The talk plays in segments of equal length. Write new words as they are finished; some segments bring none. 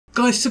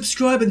Guys,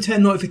 subscribe and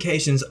turn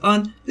notifications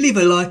on, leave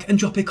a like and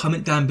drop a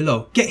comment down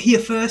below. Get here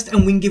first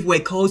and win giveaway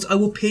codes I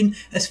will pin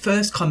as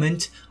first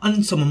comment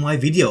on some of my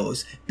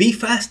videos. Be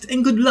fast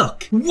and good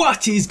luck.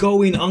 What is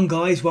going on,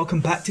 guys?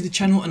 Welcome back to the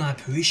channel and I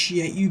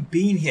appreciate you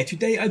being here.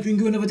 Today I bring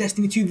you another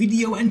Destiny 2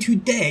 video, and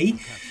today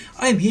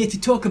I am here to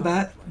talk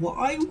about what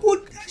I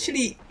would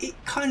actually, it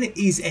kind of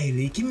is a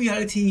leak. In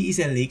reality it is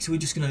a leak, so we're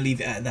just going to leave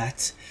it at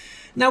that.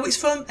 Now it's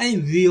from a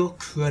real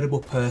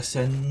credible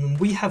person.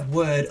 We have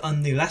word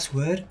on the Last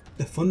Word,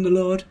 the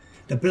Thunderlord,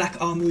 the Black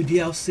Armory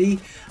DLC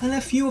and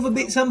a few other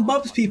bits and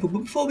bobs, people.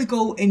 But before we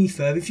go any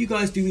further, if you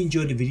guys do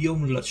enjoy the video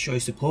and would like to show your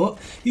support,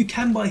 you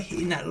can by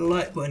hitting that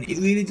like button. It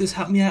really does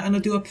help me out and I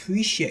do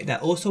appreciate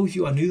that. Also, if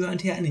you are new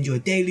around here and enjoy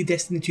daily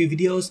Destiny 2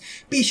 videos,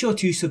 be sure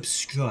to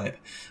subscribe.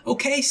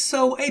 Okay,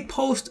 so a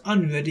post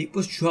on Reddit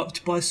was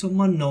dropped by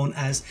someone known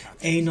as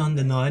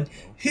Anon9,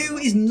 who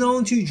is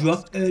known to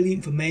drop early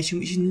information,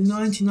 which is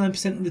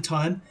 99% of the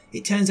time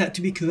it turns out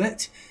to be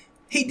correct.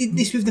 He did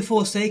this with the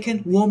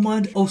Forsaken,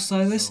 Warmind,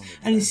 Osiris,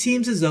 and it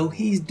seems as though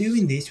he is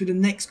doing this with the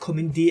next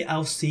coming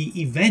DLC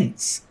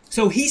events.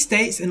 So he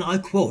states, and I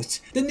quote,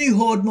 "The new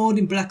Horde mode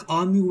in Black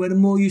Armory where the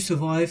more you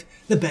survive,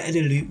 the better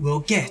the loot will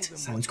get."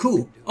 Sounds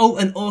cool. Oh,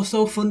 and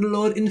also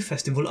Thunderlord in the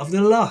Festival of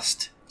the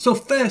Lost. So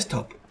first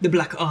up, the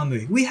Black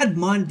Armory. We had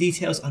minor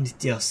details on this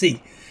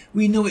DLC.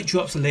 We know it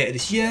drops later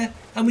this year,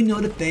 and we know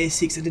the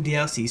basics of the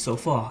DLC so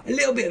far. A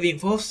little bit of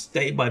info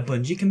stated by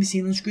Bungie can be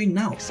seen on screen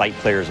now. Excite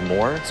players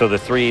more. So the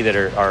three that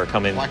are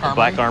coming,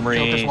 Black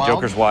Armory,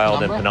 Joker's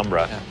Wild, and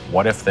Penumbra. Yeah.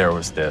 What if there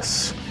was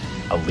this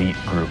elite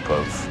group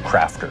of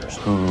crafters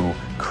who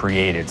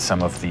created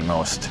some of the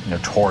most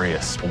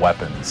notorious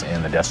weapons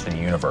in the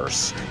Destiny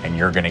universe, and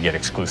you're going to get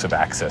exclusive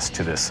access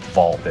to this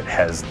vault that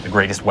has the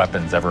greatest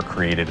weapons ever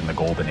created in the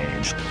Golden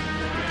Age?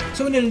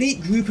 So an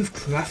elite group of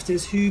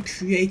crafters who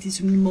created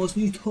some of the most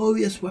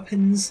notorious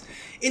weapons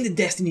in the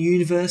Destiny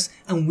universe,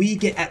 and we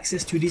get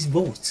access to this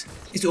vault.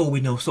 It's all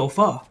we know so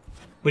far,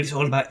 but it's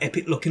all about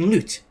epic looking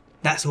loot.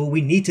 That's all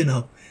we need to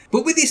know.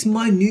 But with this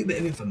minute bit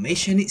of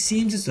information, it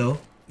seems as though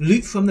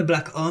loot from the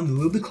Black Armory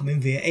will be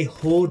coming via a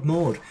Horde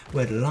mode,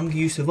 where the longer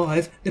you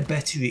survive, the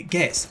better it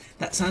gets.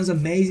 That sounds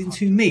amazing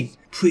to me.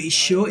 Pretty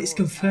sure it's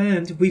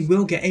confirmed we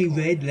will get a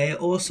raid layer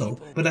also,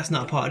 but that's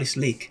not a part of this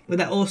leak. But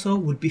that also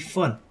would be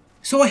fun.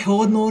 So a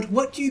Horde mode,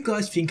 what do you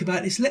guys think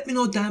about this? Let me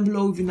know down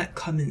below in that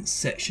comments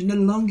section. The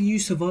longer you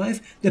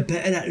survive, the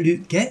better that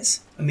loot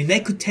gets. I mean,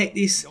 they could take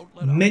this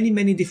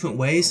many different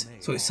ways,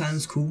 so it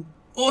sounds cool.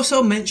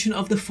 Also mention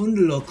of the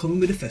Thunderlord coming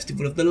with the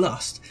Festival of the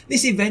Lost.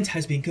 This event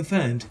has been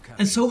confirmed,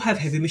 and so have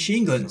heavy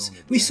machine guns.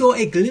 We saw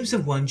a glimpse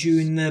of one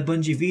during the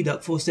Bungie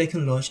VDOC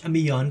Forsaken launch and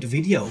beyond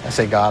video. I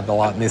say God a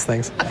lot in these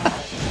things.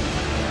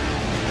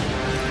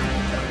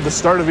 The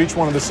start of each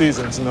one of the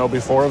seasons, and there'll be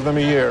 4 of them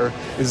a year,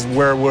 is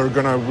where we're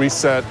going to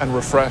reset and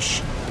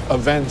refresh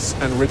events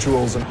and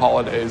rituals and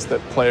holidays that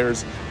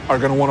players are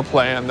going to want to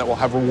play and that will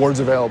have rewards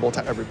available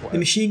to every player. The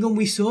machine gun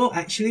we saw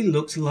actually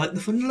looked like the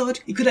Thunderlord.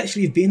 It could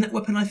actually have been that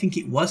weapon, I think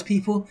it was,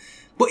 people.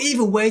 But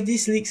either way,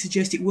 this leak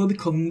suggests it will be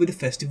coming with the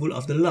Festival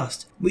of the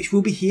Lost, which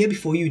will be here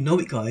before you know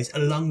it, guys,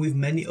 along with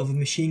many other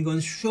machine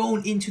guns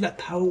thrown into that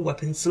power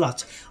weapon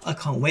slot. I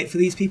can't wait for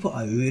these, people.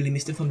 I really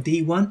missed them from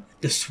D1.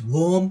 The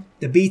Swarm,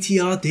 the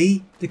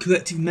BTRD, the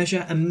Corrective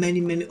Measure, and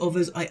many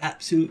others I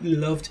absolutely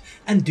loved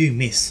and do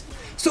miss.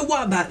 So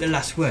what about the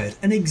Last Word?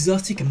 An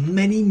exotic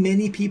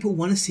many people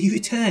want to see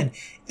return.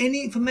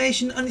 Any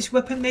information on this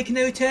weapon making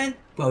a return?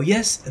 Well,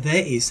 yes,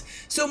 there is.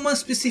 Someone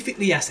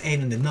specifically asked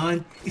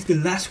Anon9 if the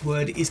Last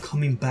Word is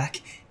coming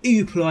back. He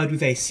replied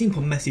with a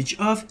simple message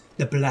of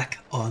the Black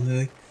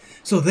Armory.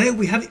 So there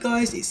we have it,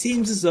 guys. It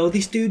seems as though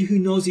this dude who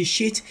knows his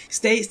shit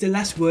states the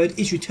Last Word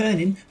is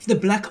returning for the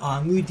Black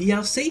Armory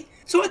DLC.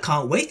 So I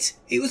can't wait.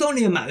 It was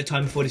only a matter of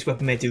time before this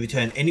weapon made a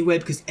return anyway,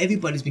 because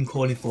everybody's been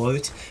calling for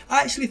it.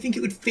 I actually think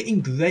it would fit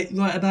in great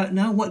right about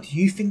now. What do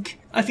you think?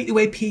 I think the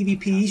way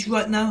PvP is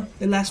right now,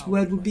 the Last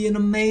Word would be an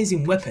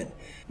amazing weapon.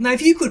 Now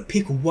if you could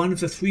pick one of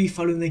the 3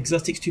 following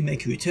exotics to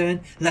make a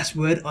return, Last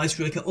Word,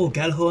 Icebreaker or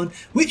Gjallarhorn,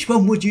 which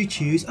one would you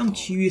choose? I'm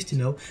curious to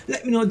know.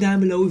 Let me know down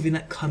below within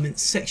that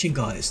comments section,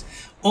 guys.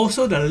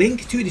 Also, the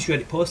link to this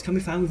Reddit post can be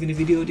found within the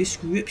video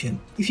description.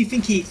 If you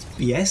think it's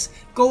BS,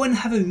 go and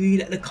have a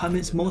read at the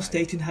comments more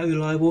stating how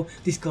reliable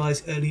this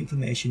guy's early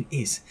information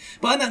is.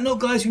 But on that note,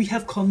 guys, we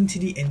have come to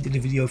the end of the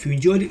video. If you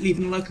enjoyed it,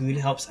 leaving a like really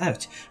helps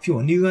out. If you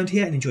are new around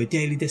here and enjoy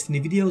daily Destiny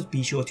videos,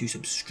 be sure to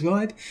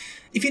subscribe.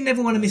 If you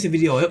never want to miss a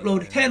video I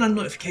upload, turn on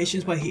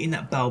notifications by hitting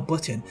that bell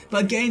button.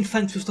 But again,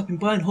 thanks for stopping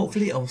by and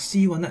hopefully I will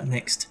see you on that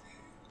next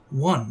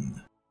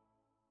one.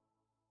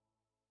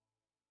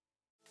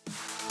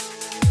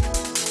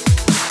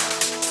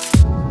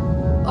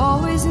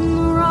 Always in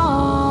the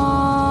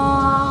wrong,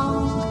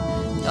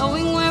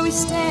 knowing where we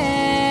stand.